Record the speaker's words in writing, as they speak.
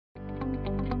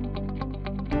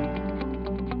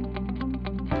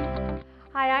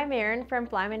Hi, I'm Erin from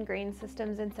Flaman Grain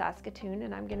Systems in Saskatoon,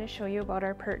 and I'm going to show you about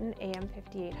our Perten AM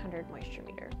 5800 moisture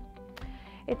meter.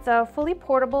 It's a fully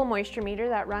portable moisture meter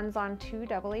that runs on 2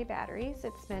 AA batteries.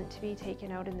 It's meant to be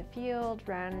taken out in the field,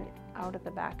 ran out of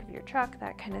the back of your truck,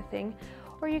 that kind of thing,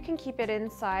 or you can keep it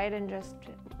inside and just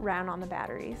ran on the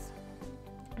batteries.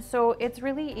 So it's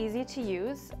really easy to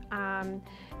use.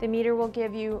 The meter will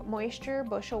give you moisture,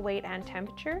 bushel weight, and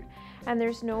temperature, and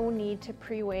there's no need to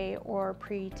pre-weigh or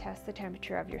pre-test the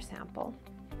temperature of your sample.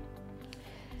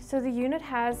 So the unit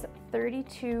has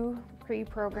 32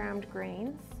 pre-programmed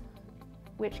grains,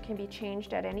 which can be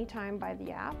changed at any time by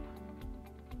the app.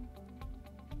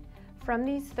 From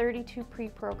these 32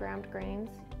 pre-programmed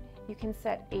grains, you can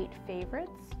set 8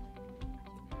 favorites,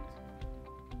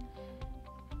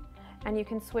 and you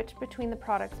can switch between the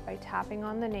products by tapping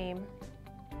on the name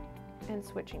and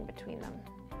switching between them.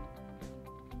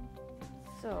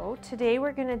 So today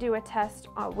we're going to do a test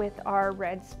with our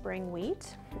red spring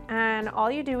wheat, and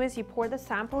all you do is you pour the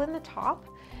sample in the top.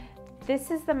 This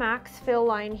is the max fill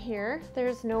line here.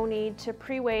 There's no need to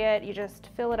pre-weigh it. You just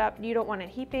fill it up. You don't want it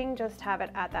heaping, just have it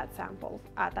at that sample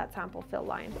fill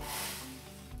line.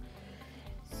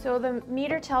 So the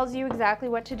meter tells you exactly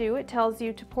what to do. It tells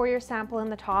you to pour your sample in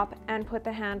the top and put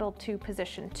the handle to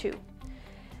position 2.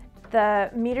 The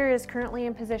meter is currently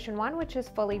in position 1, which is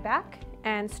fully back,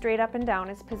 and straight up and down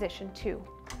is position 2.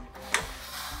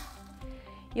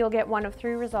 You'll get one of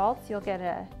 3 results. You'll get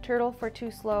a turtle for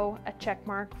too slow, a check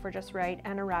mark for just right,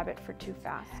 and a rabbit for too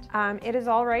fast. It is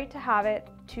all right to have it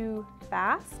too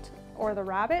fast or the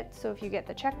rabbit, so if you get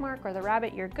the check mark or the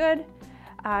rabbit, you're good.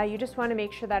 You just want to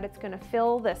make sure that it's going to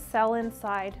fill the cell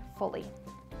inside fully.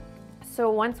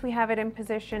 So once we have it in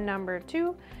position number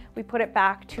 2, we put it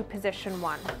back to position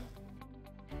 1.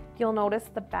 You'll notice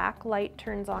the back light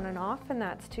turns on and off, and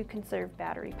that's to conserve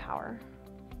battery power.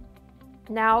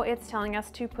 Now it's telling us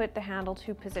to put the handle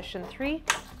to position 3.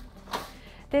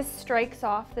 This strikes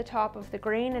off the top of the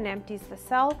grain and empties the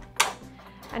cell,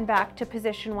 and back to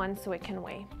position 1 so it can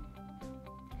weigh.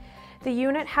 The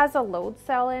unit has a load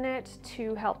cell in it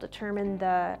to help determine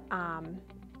the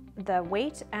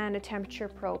weight, and a temperature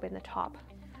probe in the top.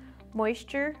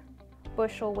 Moisture,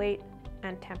 bushel weight,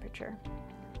 and temperature.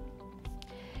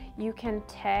 You can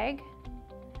tag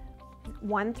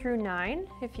 1 through 9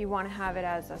 if you want to have it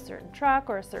as a certain truck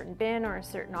or a certain bin or a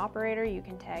certain operator, you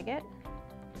can tag it.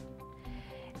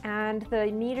 And the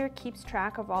meter keeps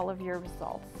track of all of your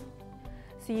results.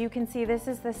 So you can see this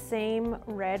is the same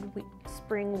red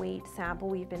spring wheat sample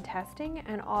we've been testing,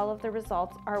 and all of the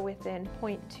results are within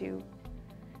 0.2,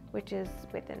 which is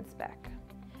within spec.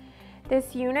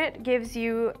 This unit gives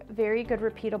you very good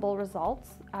repeatable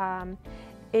results.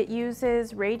 It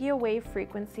uses radio wave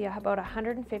frequency of about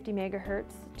 150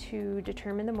 megahertz to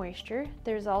determine the moisture.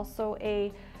 There's also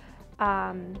an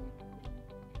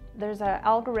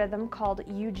algorithm called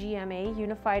UGMA,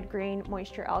 Unified Grain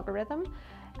Moisture Algorithm.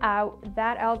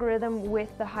 That algorithm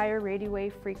with the higher radio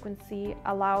wave frequency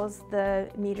allows the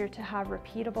meter to have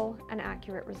repeatable and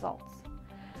accurate results.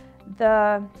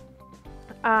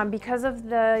 Because of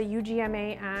the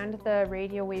UGMA and the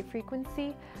radio wave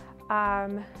frequency,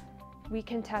 we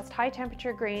can test high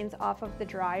temperature grains off of the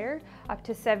dryer up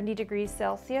to 70 degrees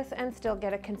Celsius and still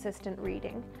get a consistent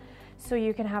reading. So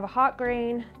you can have a hot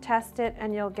grain, test it,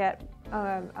 and you'll get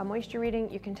a moisture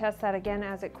reading. You can test that again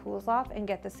as it cools off and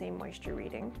get the same moisture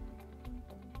reading.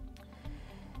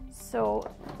 So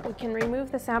we can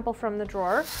remove the sample from the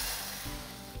drawer.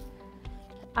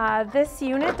 This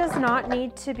unit does not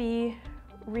need to be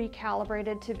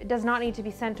recalibrated, it does not need to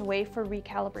be sent away for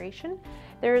recalibration.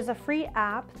 There is a free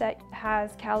app that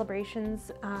has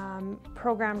calibrations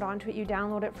programmed onto it. You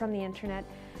download it from the internet,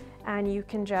 and you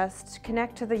can just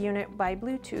connect to the unit by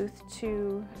Bluetooth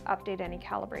to update any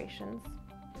calibrations.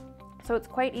 So it's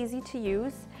quite easy to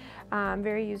use,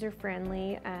 very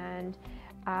user-friendly, and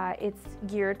it's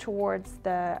geared towards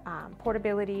the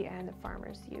portability and the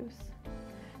farmer's use.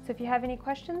 So if you have any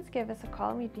questions, give us a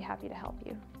call and we'd be happy to help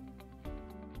you.